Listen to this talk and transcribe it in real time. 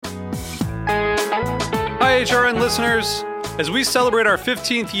HRN listeners. As we celebrate our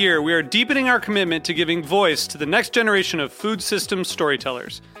 15th year, we are deepening our commitment to giving voice to the next generation of food systems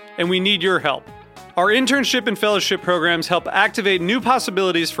storytellers, and we need your help. Our internship and fellowship programs help activate new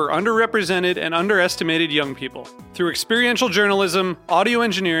possibilities for underrepresented and underestimated young people through experiential journalism, audio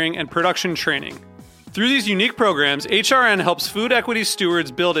engineering, and production training. Through these unique programs, HRN helps food equity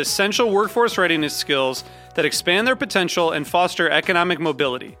stewards build essential workforce readiness skills that expand their potential and foster economic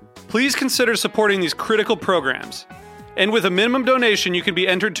mobility. Please consider supporting these critical programs. And with a minimum donation, you can be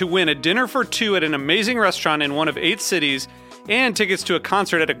entered to win a dinner for two at an amazing restaurant in one of 8 cities and tickets to a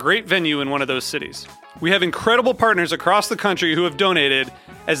concert at a great venue in one of those cities. We have incredible partners across the country who have donated,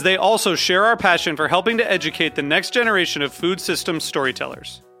 as they also share our passion for helping to educate the next generation of food systems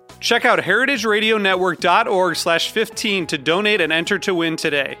storytellers. Check out heritageradionetwork.org/15 to donate and enter to win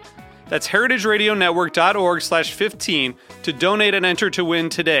today. That's heritageradionetwork.org/15 to donate and enter to win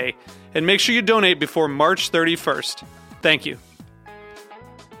today. And make sure you donate before March 31st. Thank you.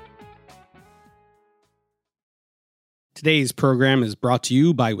 Today's program is brought to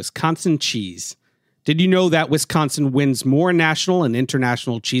you by Wisconsin Cheese. Did you know that Wisconsin wins more national and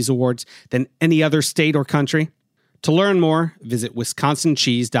international cheese awards than any other state or country? To learn more, visit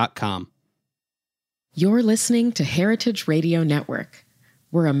wisconsincheese.com. You're listening to Heritage Radio Network.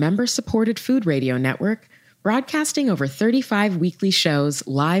 We're a member-supported food radio network broadcasting over 35 weekly shows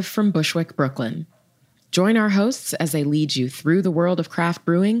live from Bushwick, Brooklyn. Join our hosts as they lead you through the world of craft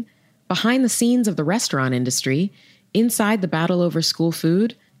brewing, behind the scenes of the restaurant industry, inside the battle over school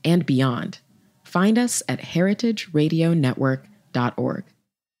food, and beyond. Find us at heritageradionetwork.org.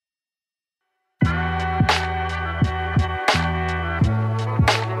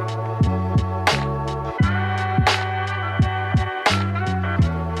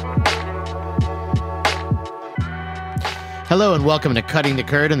 Hello and welcome to Cutting the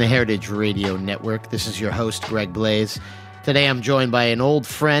Curd on the Heritage Radio Network. This is your host, Greg Blaze. Today I'm joined by an old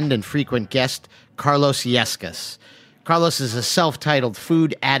friend and frequent guest, Carlos Yescas. Carlos is a self-titled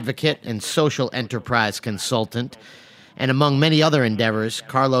food advocate and social enterprise consultant. And among many other endeavors,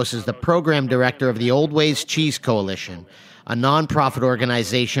 Carlos is the program director of the Old Ways Cheese Coalition, a nonprofit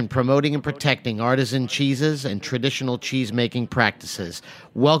organization promoting and protecting artisan cheeses and traditional cheese-making practices.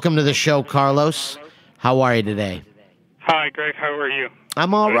 Welcome to the show, Carlos. How are you today? Hi, Greg. How are you?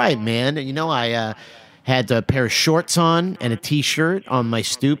 I'm all right, man. You know, I had a pair of shorts on and a T-shirt on my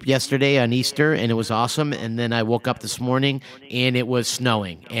stoop yesterday on Easter, and it was awesome. And then I woke up this morning, and it was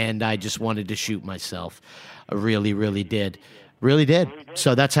snowing, and I just wanted to shoot myself. I really, really did. Really did.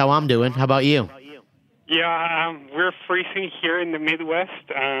 So that's how I'm doing. How about you? Yeah, we're freezing here in the Midwest.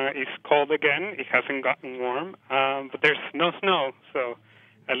 It's cold again. It hasn't gotten warm, but there's no snow, so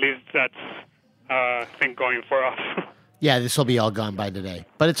at least that's a thing going for us. Yeah, this will be all gone by today.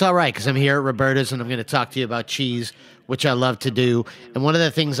 But it's all right, because I'm here at Roberta's, and I'm going to talk to you about cheese, which I love to do. And one of the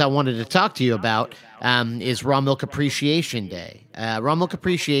things I wanted to talk to you about is Raw Milk Appreciation Day. Raw Milk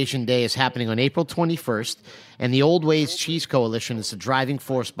Appreciation Day is happening on April 21st, and the Old Ways Cheese Coalition is the driving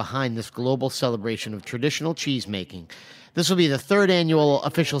force behind this global celebration of traditional cheese making. This will be the 3rd annual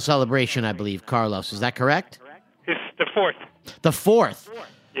official celebration, I believe, Carlos. Is that correct? It's the 4th. The 4th?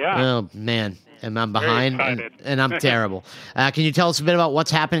 Yeah. Oh, man. And I'm behind, and I'm terrible. Can you tell us a bit about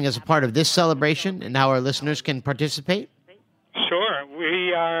what's happening as a part of this celebration and how our listeners can participate? Sure.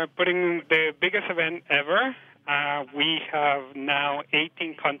 We are putting the biggest event ever. We have now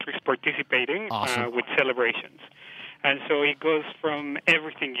 18 countries participating with celebrations. And so it goes from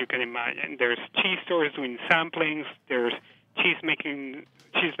everything you can imagine. There's cheese stores doing samplings. There's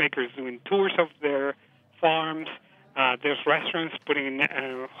cheesemakers doing tours of their farms. There's restaurants putting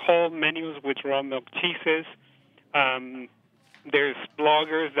whole menus with raw milk cheeses. There's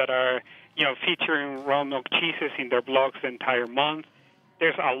bloggers that are, featuring raw milk cheeses in their blogs the entire month.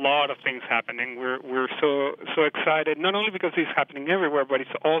 There's a lot of things happening. We're so excited, not only because it's happening everywhere, but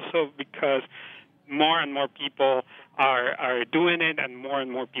it's also because more and more people are doing it, and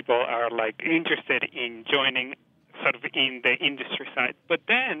more people are interested in joining sort of in the industry side. But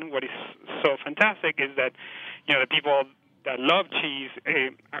then what is so fantastic is that, the people that love cheese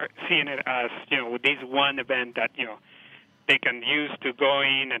are seeing it as, this one event that, they can use to go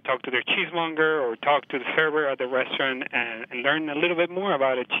in and talk to their cheesemonger or talk to the server at the restaurant and learn a little bit more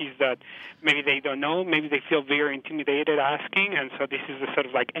about a cheese that maybe they don't know, maybe they feel very intimidated asking, and so this is a sort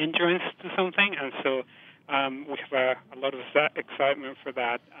of entrance to something, and so we have a lot of excitement for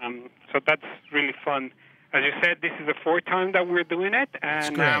that. So that's really fun. As you said, this is the 4th time that we're doing it,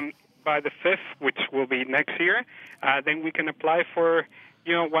 and by the 5th, which will be next year, then we can apply for,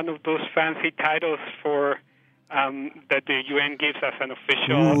 one of those fancy titles for that the UN gives as an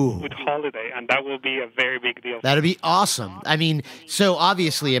official food holiday, and that will be a very big deal. That'd be awesome. I mean, so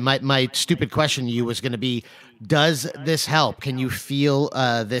obviously, my stupid question to you was going to be, does this help? Can you feel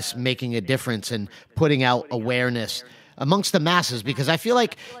this making a difference and putting out awareness amongst the masses? Because I feel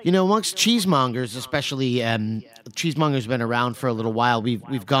like, amongst cheesemongers, especially, cheesemongers been around for a little while.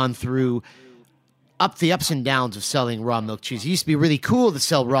 We've gone through the ups and downs of selling raw milk cheese. It used to be really cool to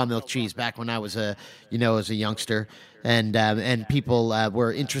sell raw milk cheese back when I was as a youngster, and people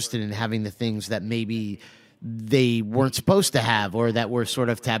were interested in having the things that maybe they weren't supposed to have or that were sort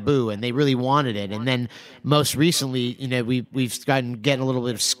of taboo, and they really wanted it. And then most recently, we've getting a little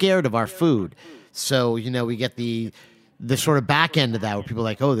bit scared of our food. So, we get the sort of back end of that where people are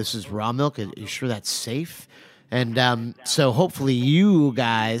like, oh, this is raw milk. Are you sure that's safe? And so hopefully you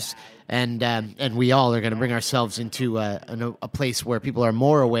guys and we all are going to bring ourselves into a place where people are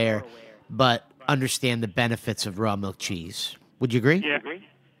more aware but understand the benefits of raw milk cheese. Would you agree? Yeah,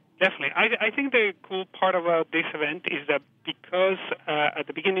 definitely. I think the cool part about this event is that because at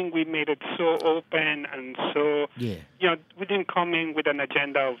the beginning we made it so open and so, we didn't come in with an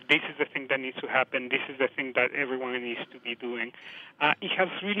agenda of this is the thing that needs to happen, this is the thing that everyone needs to be doing. It has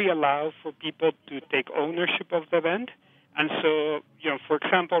really allowed for people to take ownership of the event. And so, for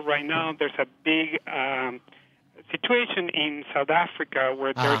example, right now there's a big situation in South Africa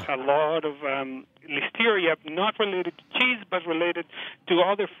where there's a lot of listeria, not related to cheese, but related to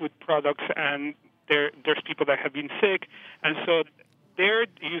other food products, and there's people that have been sick. And so they're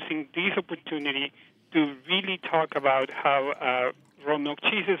using this opportunity to really talk about how raw milk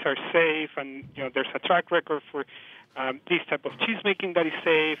cheeses are safe, and there's a track record for this type of cheese making that is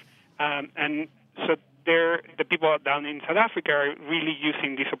safe, and so the people down in South Africa are really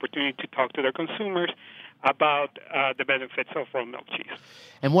using this opportunity to talk to their consumers about the benefits of raw milk cheese.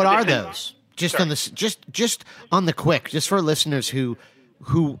 And what are those? Just on the quick, just for listeners who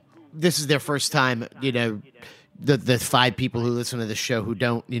this is their first time, the 5 people who listen to the show who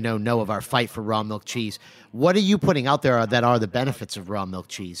don't know of our fight for raw milk cheese. What are you putting out there that are the benefits of raw milk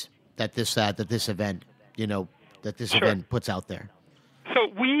cheese that this event event puts out there? So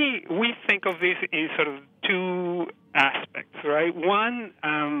we think of this in sort of 2 aspects, right? One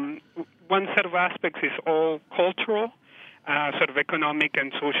set of aspects is all cultural, sort of economic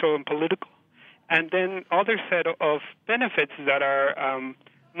and social and political, and then other set of benefits that are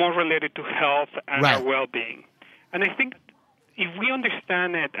more related to health and our well-being. And I think if we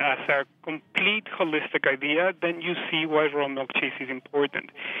understand it as a complete holistic idea, then you see why raw milk cheese is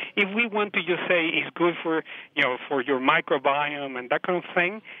important. If we want to just say it's good for your microbiome and that kind of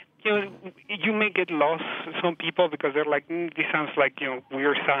thing, you may get lost, some people, because they're like, this sounds like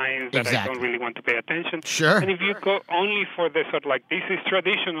weird science that I don't really want to pay attention. Sure. And if you go only for the sort of like this is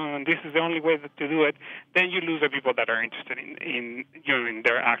traditional and this is the only way to do it, then you lose the people that are interested in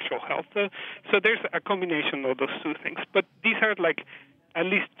their actual health. So there's a combination of those 2 things. But these are like at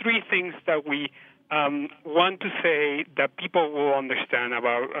least 3 things that we want to say that people will understand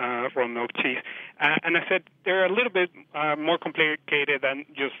about raw milk cheese. And I said they're a little bit more complicated than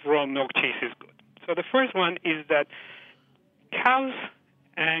just raw milk cheese is good. So the first one is that cows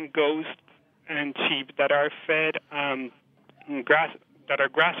and goats and sheep that are fed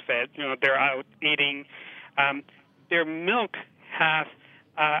grass-fed, they're out eating, their milk has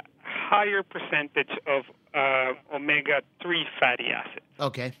a higher percentage of omega-3 fatty acids.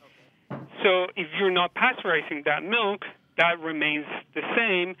 Okay. So if you're not pasteurizing that milk, that remains the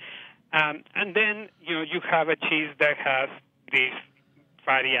same, and then you have a cheese that has these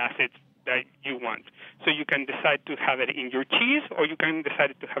fatty acids that you want. So you can decide to have it in your cheese, or you can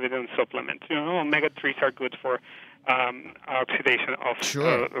decide to have it in supplements. Omega-3s are good for oxidation of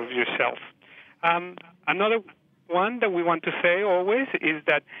your cells. Another one that we want to say always is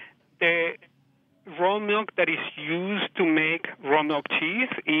that the raw milk that is used to make raw milk cheese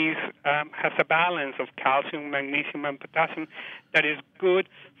has a balance of calcium, magnesium, and potassium that is good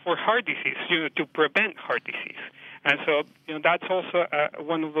for heart disease, to prevent heart disease. And so, that's also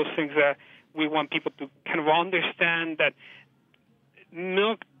one of those things that we want people to kind of understand, that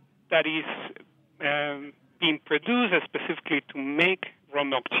milk that is being produced specifically to make raw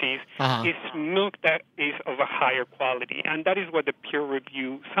milk cheese is milk that is of a higher quality. And that is what the peer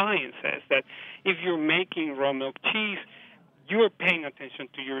review science says, that if you're making raw milk cheese, you're paying attention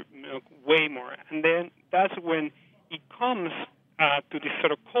to your milk way more. And then that's when it comes to this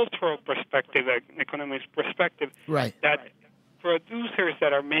sort of cultural perspective, economic perspective, that producers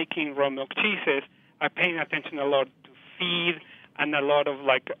that are making raw milk cheeses are paying attention a lot to feed and a lot of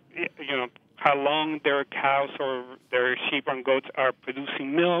how long their cows or their sheep and goats are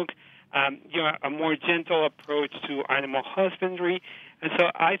producing milk, a more gentle approach to animal husbandry. And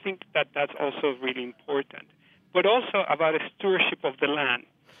so I think that that's also really important. But also about a stewardship of the land.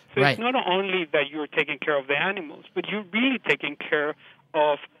 So Right. It's not only that you're taking care of the animals, but you're really taking care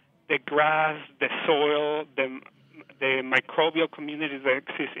of the grass, the soil, the microbial communities that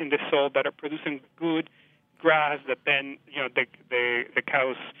exist in the soil that are producing good grass that then the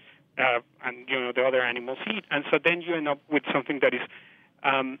cows and the other animals eat, and so then you end up with something that is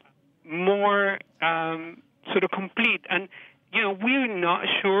more sort of complete. And we're not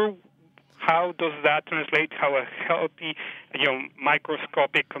sure how does that translate, how a healthy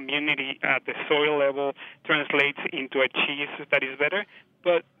microscopic community at the soil level translates into a cheese that is better.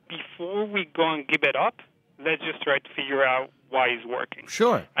 But before we go and give it up, let's just try to figure out why it's working.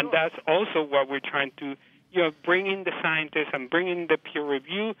 Sure. And that's also what we're trying to bring in the scientists and bring in the peer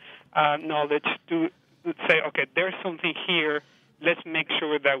review knowledge to say, okay, there's something here. Let's make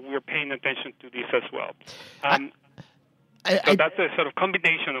sure that we're paying attention to this as well. So that's a sort of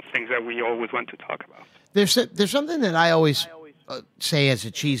combination of things that we always want to talk about. There's something that I always say as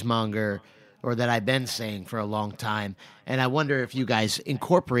a cheesemonger, or that I've been saying for a long time, and I wonder if you guys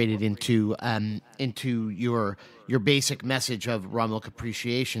incorporate it into your basic message of Raw Milk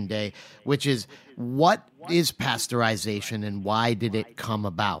Appreciation Day, which is, what is pasteurization and why did it come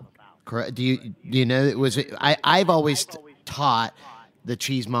about? Do you know? I've always taught the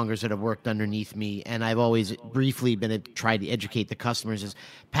cheesemongers that have worked underneath me, and I've always briefly tried to educate the customers, is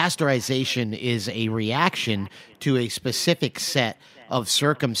pasteurization is a reaction to a specific set of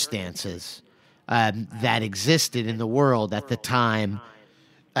circumstances that existed in the world at the time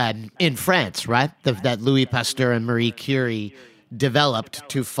in France, right? That Louis Pasteur and Marie Curie developed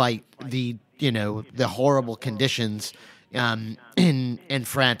to fight the horrible conditions in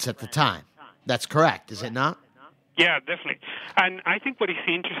France at the time. That's correct, is it not? Yeah, definitely. And I think what is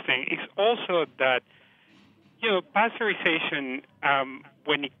interesting is also that, pasteurization,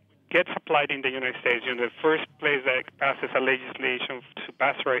 when it gets applied in the United States, the first place that passes a legislation to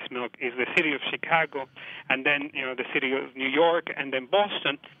pasteurize milk is the city of Chicago, and then, the city of New York, and then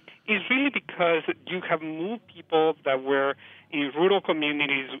Boston, is really because you have moved people that were in rural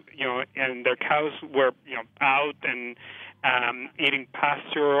communities, and their cows were, out and eating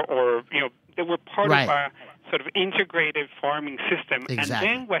pasture, or, they were part Right. of a sort of integrated farming system. Exactly.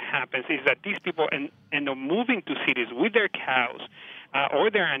 And then what happens is that these people end up moving to cities with their cows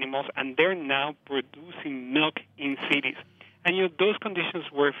or their animals, and they're now producing milk in cities. And those conditions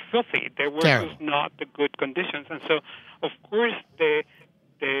were filthy. They were Terrible. just not the good conditions. And so, of course, the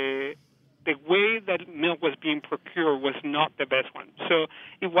way that milk was being procured was not the best one. So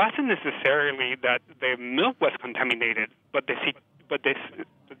it wasn't necessarily that the milk was contaminated, but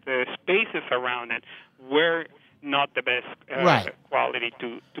the spaces around it were not the best Right. quality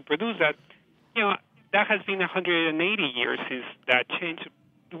to produce that. That has been 180 years since that changed.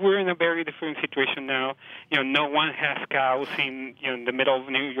 We're in a very different situation now. No one has cows in the middle of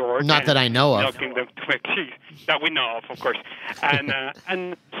New York. Not that I know of. Milking them to make cheese. That we know of course.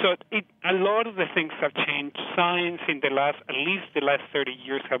 And so a lot of the things have changed. Science in at least the last 30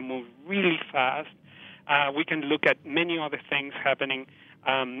 years have moved really fast. We can look at many other things happening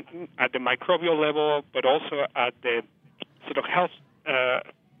at the microbial level, but also at the sort of health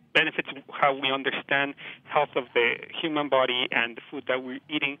benefits, how we understand health of the human body and the food that we're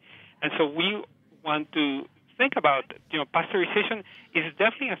eating. And so we want to think about, pasteurization is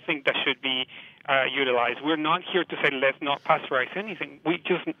definitely a thing that should be utilized. We're not here to say let's not pasteurize anything. We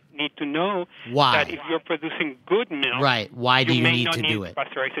just need to know Why? that if you're producing good milk, Right. Why do you may need not to do it?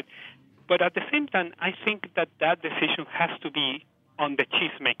 pasteurize it. But at the same time, I think that decision has to be on the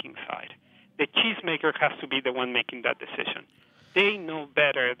cheese-making side. The cheesemaker has to be the one making that decision. They know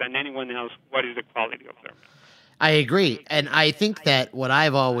better than anyone else what is the quality of their milk. I agree, and I think that what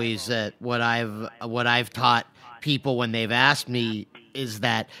I've always what I've taught people when they've asked me is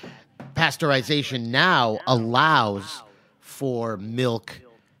that pasteurization now allows for milk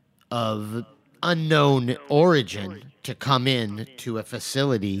of unknown origin to come in to a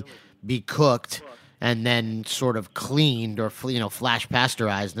facility, be cooked, and then sort of cleaned or flash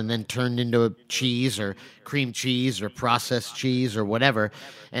pasteurized and then turned into a cheese or cream cheese or processed cheese or whatever.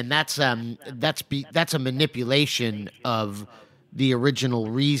 And that's a manipulation of the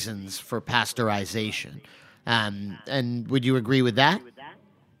original reasons for pasteurization. And would you agree with that?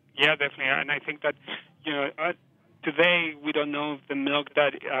 Yeah, definitely. And I think that, today we don't know if the milk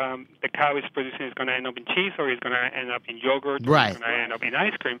that the cow is producing is going to end up in cheese or is going to end up in yogurt or Right. is going to end up in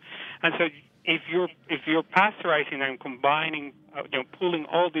ice cream. And so if you're pasteurizing and combining, pulling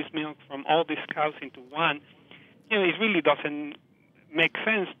all this milk from all these cows into one, it really doesn't make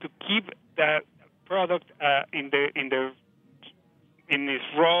sense to keep that product in its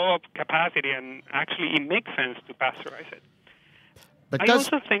raw capacity, and actually it makes sense to pasteurize it. But I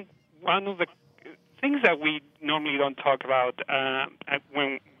also think one of the things that we normally don't talk about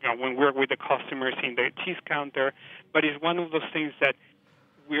when we're with the customers in the cheese counter, but it's one of those things that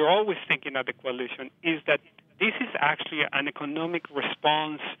we're always thinking at the coalition, is that this is actually an economic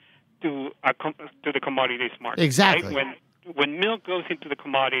response to the commodities market. Exactly. Right? When milk goes into the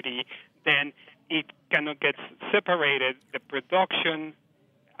commodity, then it cannot get separated, the production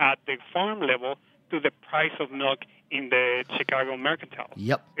at the farm level to the price of milk in the Chicago Mercantile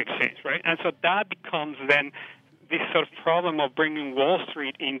Exchange, right? And so that becomes then this sort of problem of bringing Wall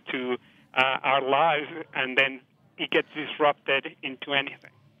Street into our lives, and then it gets disrupted into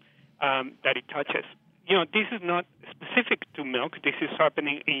anything that it touches. This is not specific to milk. This is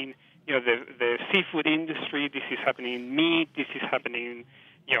happening in the seafood industry. This is happening in meat. This is happening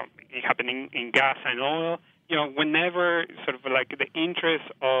in gas and oil. Whenever sort of like the interest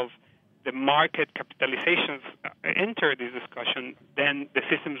of the market capitalizations enter this discussion, then the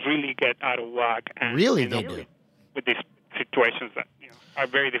systems really get out of whack. And really, they do. With these situations that are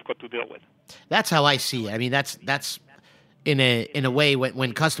very difficult to deal with. That's how I see it. I mean, that's in a way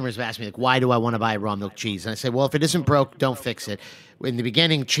when customers ask me, like, why do I want to buy raw milk cheese? And I say, well, if it isn't broke, don't fix it. In the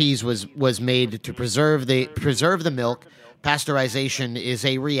beginning, cheese was made to preserve the milk. Pasteurization is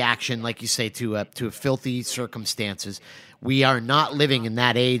a reaction, like you say, to filthy circumstances. We are not living in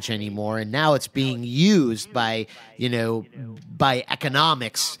that age anymore, and now it's being used by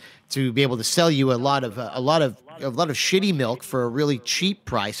economics to be able to sell you a lot of shitty milk for a really cheap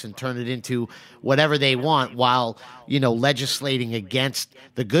price and turn it into whatever they want, while legislating against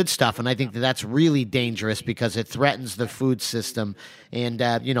the good stuff. And I think that's really dangerous because it threatens the food system, and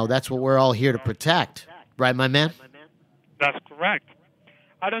that's what we're all here to protect, right, my man? That's correct.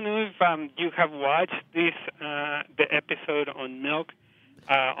 I don't know if you have watched the episode on milk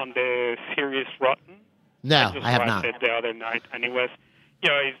on the series Rotten. No, I have not. I watched it the other night, and it was,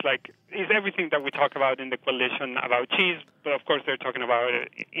 it's everything that we talk about in the coalition about cheese, but of course they're talking about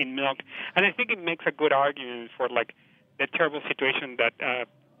it in milk. And I think it makes a good argument for the terrible situation that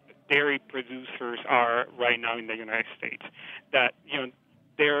dairy producers are right now in the United States. That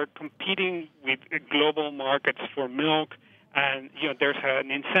they're competing with global markets for milk. And there's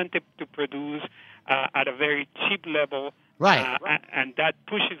an incentive to produce at a very cheap level, right? And that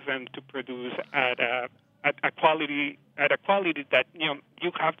pushes them to produce at a quality that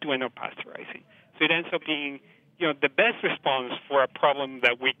you have to end up pasteurizing. So it ends up being the best response for a problem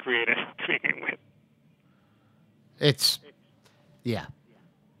that we created to begin with.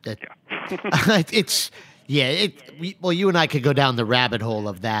 You and I could go down the rabbit hole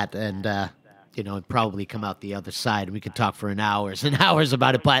of that, and and probably come out the other side. We could talk for hours and hours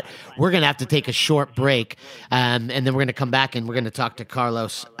about it, but we're going to have to take a short break, and then we're going to come back and we're going to talk to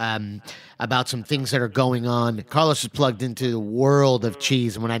Carlos about some things that are going on. Carlos is plugged into the world of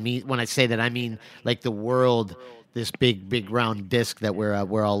cheese, and when I say that, I mean like the world, this big round disc that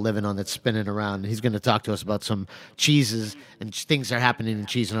we're all living on that's spinning around. He's going to talk to us about some cheeses and things that are happening in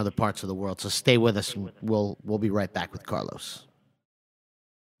cheese in other parts of the world. So stay with us, and we'll be right back with Carlos.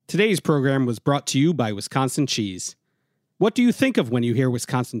 Today's program was brought to you by Wisconsin Cheese. What do you think of when you hear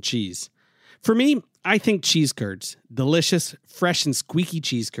Wisconsin cheese? For me, I think cheese curds. Delicious, fresh, and squeaky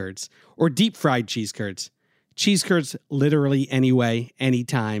cheese curds. Or deep-fried cheese curds. Cheese curds literally any way,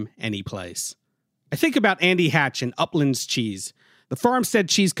 anytime, any place. I think about Andy Hatch and Uplands Cheese, the farmstead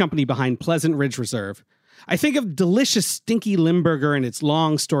cheese company behind Pleasant Ridge Reserve. I think of delicious, stinky Limburger and its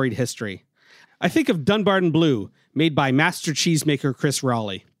long, storied history. I think of Dunbarton Blue, made by master cheesemaker Chris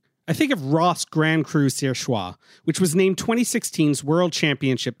Raleigh. I think of Ross Grand Cru Surchoix, which was named 2016's World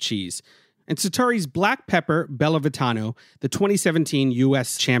Championship cheese, and Sartori's Black Pepper Bellavitano, the 2017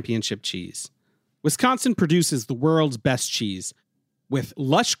 U.S. Championship cheese. Wisconsin produces the world's best cheese, with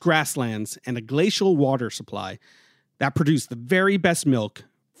lush grasslands and a glacial water supply that produce the very best milk.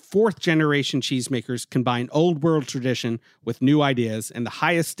 Fourth-generation cheesemakers combine old-world tradition with new ideas and the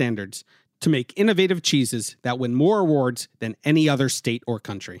highest standards to make innovative cheeses that win more awards than any other state or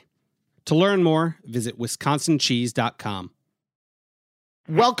country. To learn more, visit wisconsincheese.com.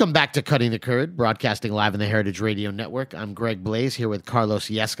 Welcome back to Cutting the Curd, broadcasting live on the Heritage Radio Network. I'm Greg Blaze, here with Carlos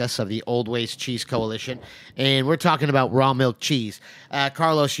Yescas of the Old Ways Cheese Coalition, and we're talking about raw milk cheese.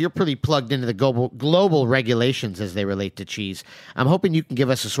 Carlos, you're pretty plugged into the global regulations as they relate to cheese. I'm hoping you can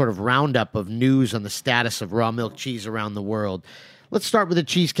give us a sort of roundup of news on the status of raw milk cheese around the world. Let's start with the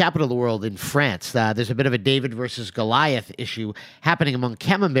cheese capital of the world in France. There's a bit of a David versus Goliath issue happening among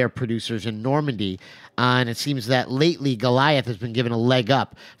Camembert producers in Normandy, and it seems that lately Goliath has been given a leg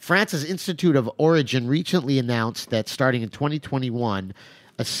up. France's Institute of Origin recently announced that starting in 2021,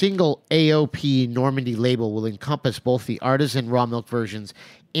 a single AOP Normandy label will encompass both the artisan raw milk versions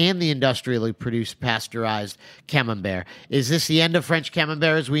and the industrially produced pasteurized Camembert. Is this the end of French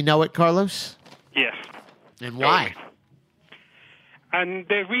Camembert as we know it, Carlos? Yes. And why? And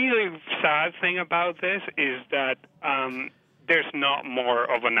the really sad thing about this is that there's not more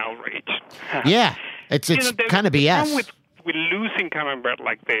of an outrage. Yeah, it's kind of BS. The problem with losing Camembert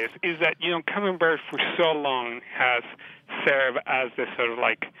like this is that, Camembert for so long has served as the sort of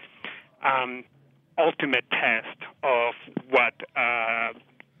like ultimate test of what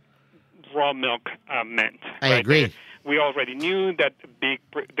raw milk meant. I agree. We already knew that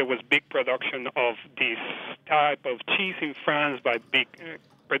there was big production of this type of cheese in France by big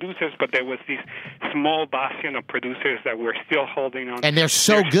producers, but there was this small bastion of producers that were still holding on. And they're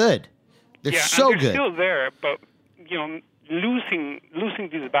so good. They're so and they're good. Still there, but losing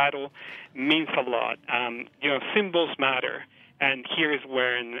this battle means a lot. Symbols matter, and here's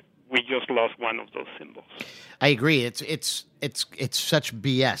when we just lost one of those symbols. I agree. It's such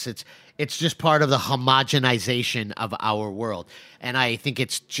BS. It's just part of the homogenization of our world, and I think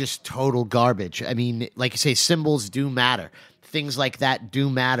it's just total garbage. I mean, like you say, symbols do matter. Things like that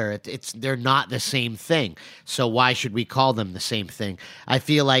do matter. They're not the same thing. So why should we call them the same thing? I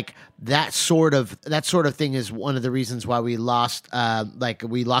feel like that sort of thing is one of the reasons why we lost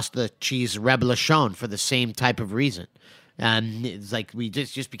the cheese Reblochon for the same type of reason. And it's like we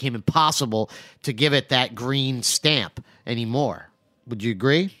just became impossible to give it that green stamp anymore. Would you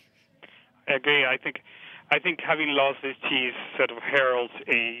agree? I agree. I think having lost this cheese sort of heralds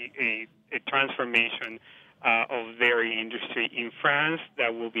a transformation of dairy industry in France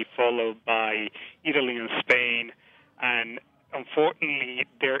that will be followed by Italy and Spain. And unfortunately,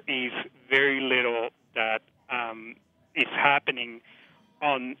 there is very little that is happening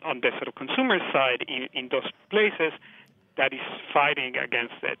on the sort of consumer side in those places that is fighting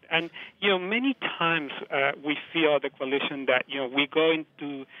against it. And, many times we feel the coalition that, we go in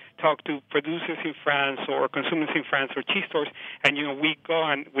to talk to producers in France or consumers in France or cheese stores, and, we go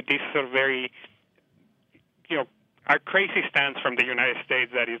on with this sort of very, our crazy stance from the United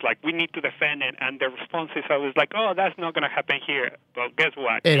States that is like, we need to defend it, and the response is always like, oh, that's not going to happen here. Well, guess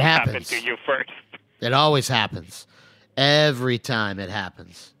what? It happened to you first. It always happens. Every time it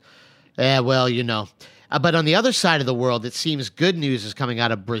happens. Well, but on the other side of the world, it seems good news is coming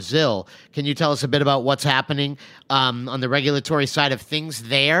out of Brazil. Can you tell us a bit about what's happening on the regulatory side of things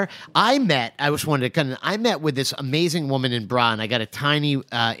there? I met with this amazing woman in Bra, and I got a tiny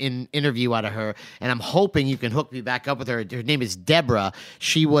interview out of her, and I'm hoping you can hook me back up with her. Her name is Deborah.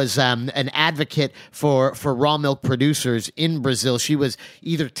 She was an advocate for raw milk producers in Brazil. She was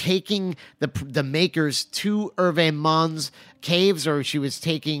either taking the makers to Hervé Mons caves, or she was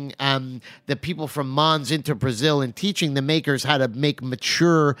taking the people from Mons into Brazil and teaching the makers how to make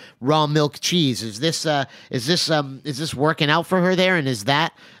mature raw milk cheese. Is this working out for her there? And is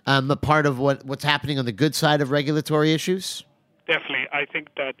that a part of what's happening on the good side of regulatory issues? Definitely. I think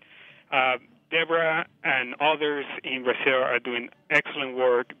that Deborah and others in Brazil are doing excellent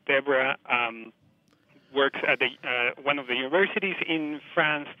work. Deborah works at one of the universities in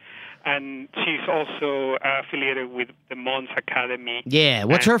France, and she's also affiliated with the Mons Academy. Yeah.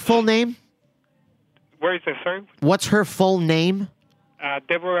 What's her full name? Where is that, sorry? What's her full name?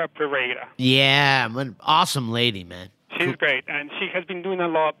 Deborah Pereira. Yeah, I'm an awesome lady, man. She's great, and she has been doing a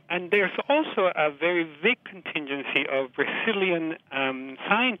lot. And there's also a very big contingency of Brazilian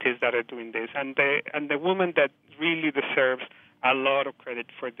scientists that are doing this. And the woman that really deserves a lot of credit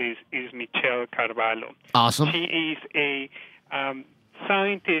for this is Michelle Carvalho. Awesome. She is a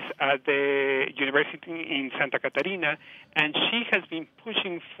scientist at the University in Santa Catarina, and she has been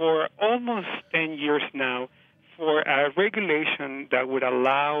pushing for almost 10 years now for a regulation that would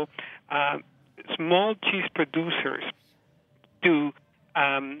allow small cheese producers to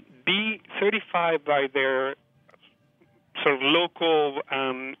be certified by their sort of local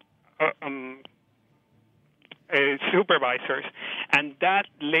supervisors, and that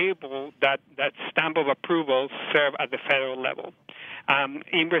label, that stamp of approval, serve at the federal level.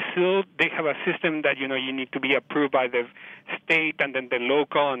 In Brazil, they have a system that, you need to be approved by the state and then the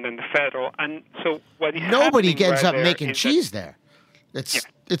local and then the federal. And so what is nobody gets right up making cheese there.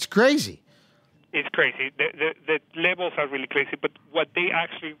 It's crazy. It's crazy. The levels are really crazy. But what they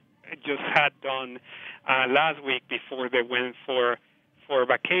actually just had done last week before they went for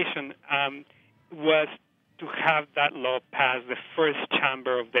vacation was to have that law pass the first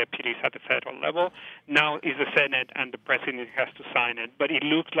chamber of deputies at the federal level. Now is the Senate, and the president has to sign it, but it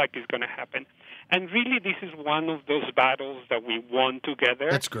looks like it's going to happen. And really, this is one of those battles that we won together.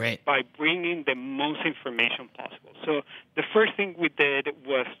 That's great. By bringing the most information possible. So the first thing we did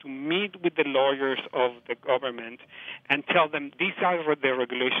was to meet with the lawyers of the government and tell them these are the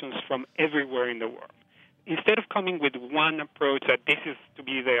regulations from everywhere in the world. Instead of coming with one approach that this is to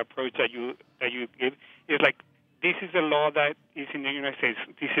be the approach that you give, it's like this is the law that is in the United States.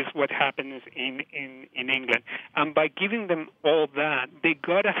 This is what happens in England. And by giving them all that, they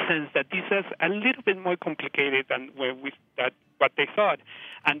got a sense that this is a little bit more complicated than what they thought,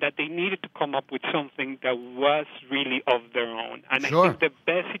 and that they needed to come up with something that was really of their own. And Sure. I think the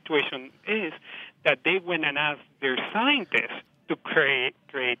best situation is that they went and asked their scientists to create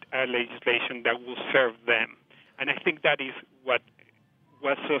a legislation that will serve them. And I think that is what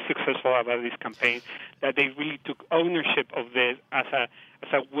was so successful about this campaign, that they really took ownership of this as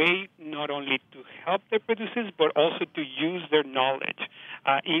a way not only to help the producers, but also to use their knowledge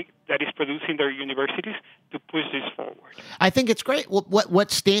that is produced in their universities to push this forward. I think it's great.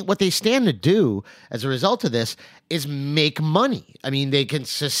 What they stand to do as a result of this is make money. I mean, they can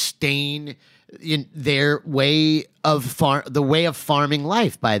sustain in their way of farming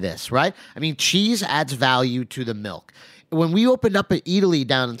life by this, right? I mean, cheese adds value to the milk. When we opened up at Italy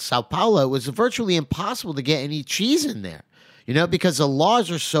down in Sao Paulo, it was virtually impossible to get any cheese in there, because the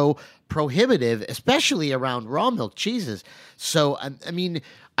laws are so prohibitive, especially around raw milk cheeses. So, I mean,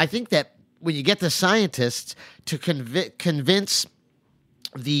 I think that when you get the scientists to convince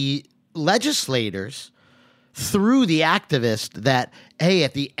the legislators through the activists that, hey,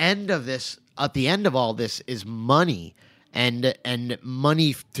 at the end of all this is money and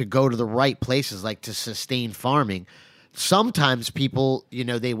money to go to the right places, like to sustain farming. Sometimes people,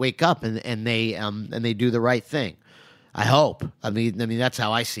 they wake up and they do the right thing. I hope. I mean, that's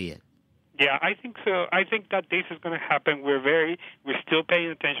how I see it. Yeah, I think so. I think that this is going to happen. We're still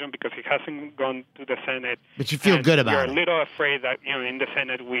paying attention because it hasn't gone to the Senate. But you feel good about it. We're a little afraid that in the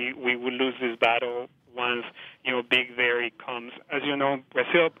Senate we will lose this battle once big dairy comes. As you know,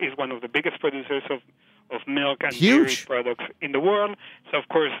 Brazil is one of the biggest producers of milk and dairy products in the world. So of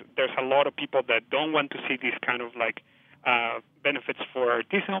course, there's a lot of people that don't want to see these kind of benefits for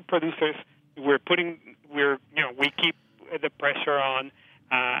artisanal producers. We keep the pressure on.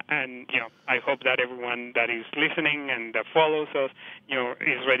 And I hope that everyone that is listening and that follows us,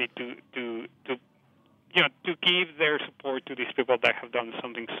 is ready to give their support to these people that have done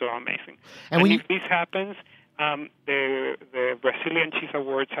something so amazing. And if this happens, the Brazilian Cheese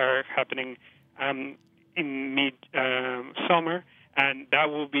Awards are happening in mid-summer, and that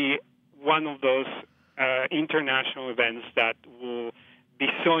will be one of those international events that will be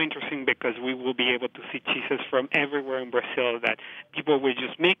so interesting because we will be able to see cheeses from everywhere in Brazil that people were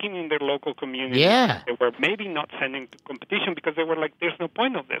just making in their local community. Yeah. They were maybe not sending to competition because they were like, there's no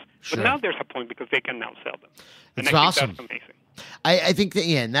point of this. Sure. But now there's a point because they can now sell them. And That's I awesome. think that's amazing. I think that,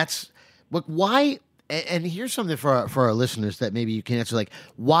 and that's why, and here's something for our listeners that maybe you can answer,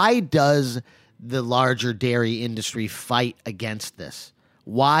 why does the larger dairy industry fight against this?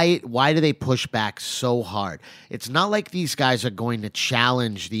 Why do they push back so hard? It's not like these guys are going to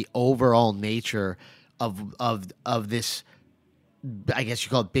challenge the overall nature of this, I guess you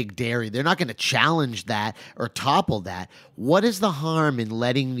call it big dairy. They're not going to challenge that or topple that. What is the harm in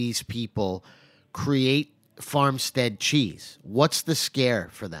letting these people create farmstead cheese? What's the scare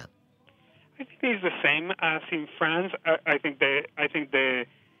for them? I think it's the same as in France. I think the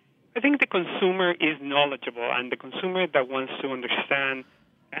consumer is knowledgeable, and the consumer that wants to understand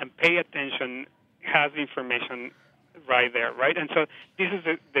and pay attention has information right there, right? And so this is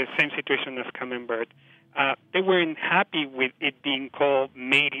the same situation as Camembert. They weren't happy with it being called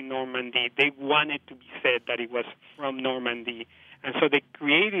made in Normandy. They wanted to be said that it was from Normandy. And so they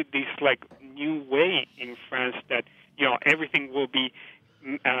created this new way in France that everything will be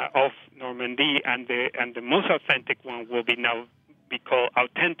of Normandy, and the most authentic one will be now be called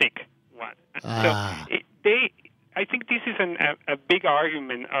authentic one. So I think this is a big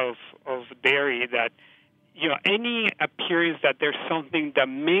argument of dairy that any appearance that there's something that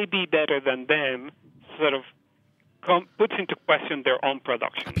may be better than them sort of puts into question their own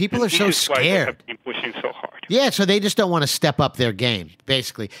production. People are so scared. Why they have been pushing so hard. Yeah, so they just don't want to step up their game.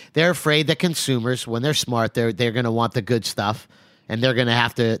 Basically, they're afraid that consumers, when they're smart, they're going to want the good stuff, and they're going to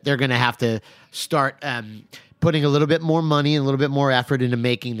have to start putting a little bit more money and a little bit more effort into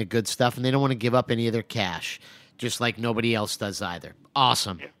making the good stuff, and they don't want to give up any of their cash, just like nobody else does either.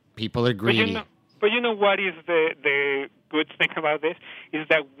 Awesome. Yeah. People are greedy. But you know what is the good thing about this? Is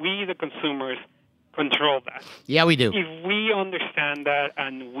that we, the consumers, control that. Yeah, we do. If we understand that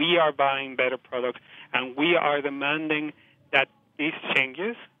and we are buying better products and we are demanding that these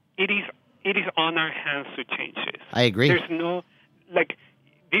changes, it is on our hands to change this. I agree. There's no,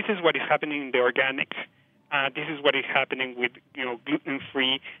 this is what is happening in the organics. This is what is happening with,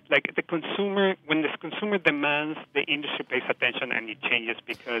 gluten-free. Like the consumer, when the consumer demands, the industry pays attention and it changes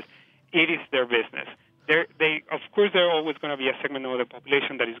because it is their business. Of course, there are always going to be a segment of the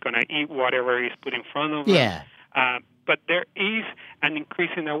population that is going to eat whatever is put in front of them. Yeah. But there is an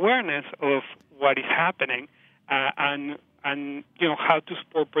increase in awareness of what is happening and how to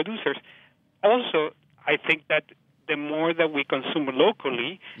support producers. Also, I think that the more that we consume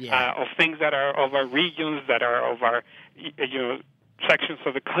locally of things that are of our regions, that are of our sections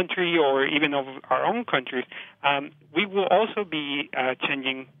of the country or even of our own countries, we will also be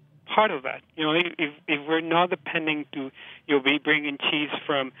changing part of that. If we're not depending to be bringing cheese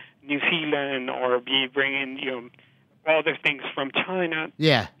from New Zealand or be bringing other things from China,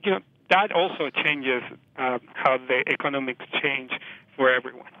 that also changes how the economics change for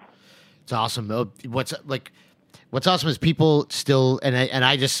everyone. It's awesome. What's awesome is people still, and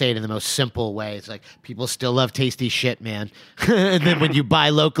I just say it in the most simple way. It's like people still love tasty shit, man. And then when you buy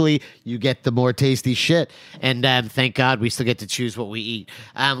locally, you get the more tasty shit. And thank God we still get to choose what we eat.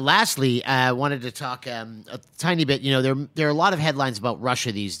 Lastly, I wanted to talk a tiny bit. There are a lot of headlines about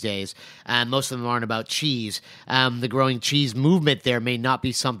Russia these days. Most of them aren't about cheese. The growing cheese movement there may not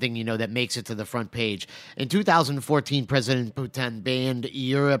be something that makes it to the front page. In 2014, President Putin banned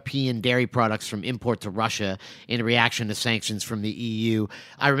European dairy products from import to Russia in reaction to sanctions from the EU.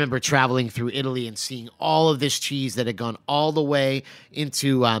 I remember traveling through Italy and seeing all of this cheese that had gone all the way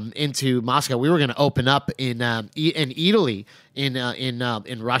into Moscow. We were going to open up in Italy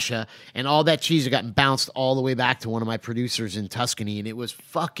in Russia, and all that cheese had gotten bounced all the way back to one of my producers in Tuscany, and it was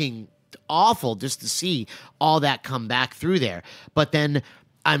fucking awful just to see all that come back through there. But then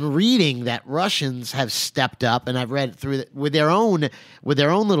I'm reading that Russians have stepped up, and I've read through with their own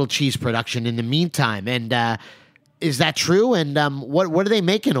little cheese production in the meantime. And is that true? And what are they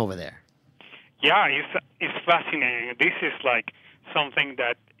making over there? Yeah, it's fascinating. This is like something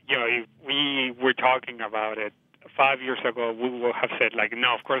that if we were talking about it 5 years ago, we would have said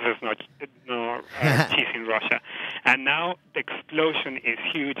no, of course there's no cheese in Russia. And now the explosion is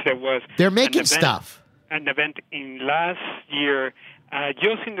huge. They're making stuff. An event in last year.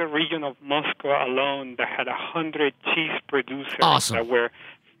 Just in the region of Moscow alone, that had 100 cheese producers. Awesome. That were,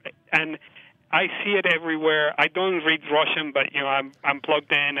 and I see it everywhere. I don't read Russian, but I'm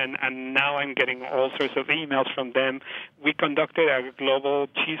plugged in, and now I'm getting all sorts of emails from them. We conducted a global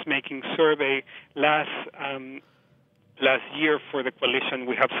cheese making survey last year for the coalition.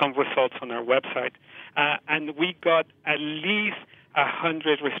 We have some results on our website, and we got at least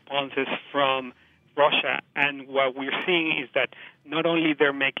 100 responses from Russia, and what we're seeing is that not only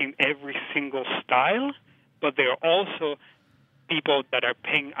they're making every single style, but they're also people that are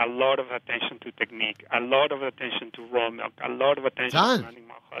paying a lot of attention to technique, a lot of attention to raw milk, a lot of attention to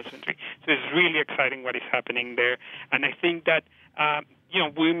animal husbandry. So it's really exciting what is happening there, and I think that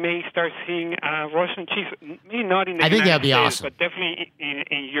we may start seeing Russian cheese, maybe not in the United States, awesome. But definitely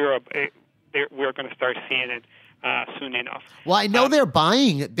in Europe. We're going to start seeing it soon enough. Well, I know they're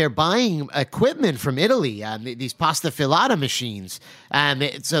buying equipment from Italy, these pasta filata machines,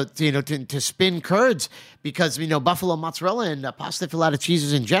 so to spin curds, because buffalo mozzarella and pasta filata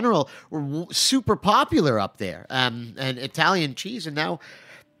cheeses in general were super popular up there, and Italian cheese, and now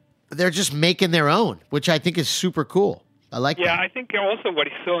they're just making their own, which I think is super cool. I like that. Yeah, I think also what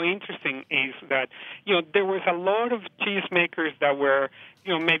is so interesting is that, there was a lot of cheese makers that were,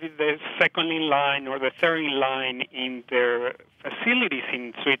 maybe the second in line or the third in line in their facilities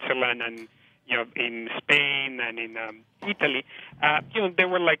in Switzerland and, in Spain and in Italy. They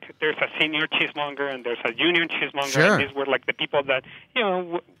were there's a senior cheesemonger and there's a junior cheesemonger. Sure. And these were the people that,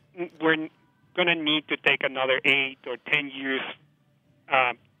 were going to need to take another 8 or 10 years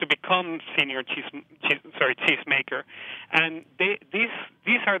to become senior cheese maker, and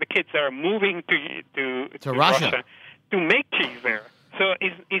these are the kids that are moving to Russia to make cheese there. So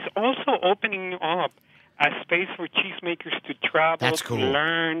it's also opening up a space for cheesemakers to travel, to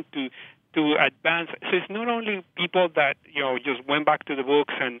learn, to advance. So it's not only people that just went back to the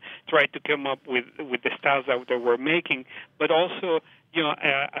books and tried to come up with the styles that they were making, but also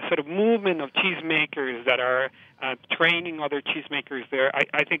a sort of movement of cheesemakers that are training other cheesemakers there.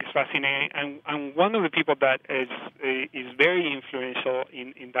 I think it's fascinating, and one of the people that is very influential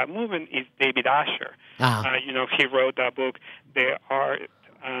in that movement is David Asher. He wrote that book, The Art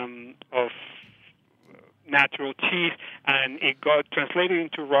of natural cheese, and it got translated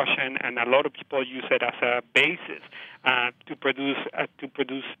into Russian, and a lot of people use it as a basis to produce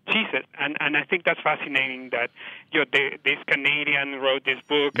cheeses. And I think that's fascinating that this Canadian wrote this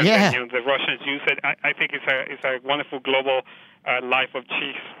book, and then, the Russians use it. I think it's a wonderful global life of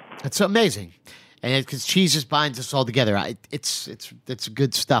cheese. That's amazing, and because cheese just binds us all together. It's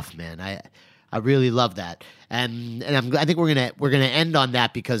good stuff, man. I really love that, and I think we're gonna end on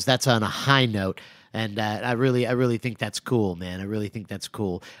that because that's on a high note. And I really think that's cool, man. I really think that's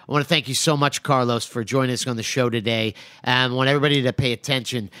cool. I want to thank you so much, Carlos, for joining us on the show today. I want everybody to pay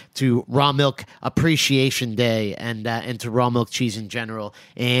attention to Raw Milk Appreciation Day and to raw milk cheese in general.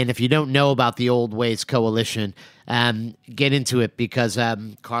 And if you don't know about the Old Ways Coalition, get into it because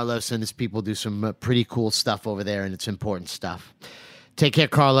Carlos and his people do some pretty cool stuff over there, and it's important stuff. Take care,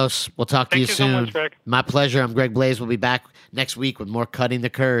 Carlos. We'll talk to you soon. Thank you so much, Greg. My pleasure. I'm Greg Blaze. We'll be back next week with more Cutting the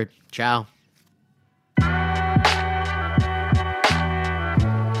Curd. Ciao.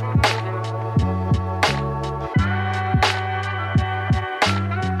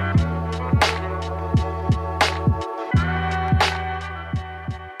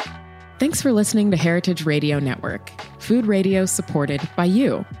 Thanks for listening to Heritage Radio Network, food radio supported by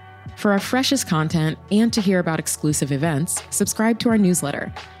you. For our freshest content and to hear about exclusive events, subscribe to our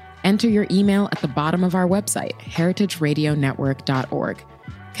newsletter. Enter your email at the bottom of our website, heritageradionetwork.org.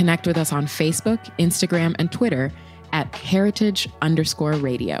 Connect with us on Facebook, Instagram, and Twitter at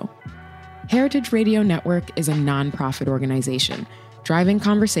heritage_radio. Heritage Radio Network is a nonprofit organization driving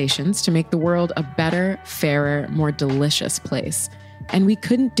conversations to make the world a better, fairer, more delicious place. And we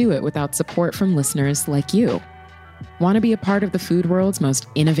couldn't do it without support from listeners like you. Want to be a part of the food world's most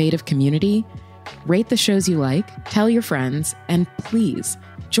innovative community? Rate the shows you like, tell your friends, and please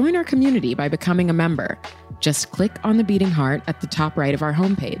join our community by becoming a member. Just click on the beating heart at the top right of our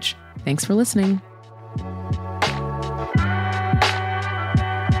homepage. Thanks for listening.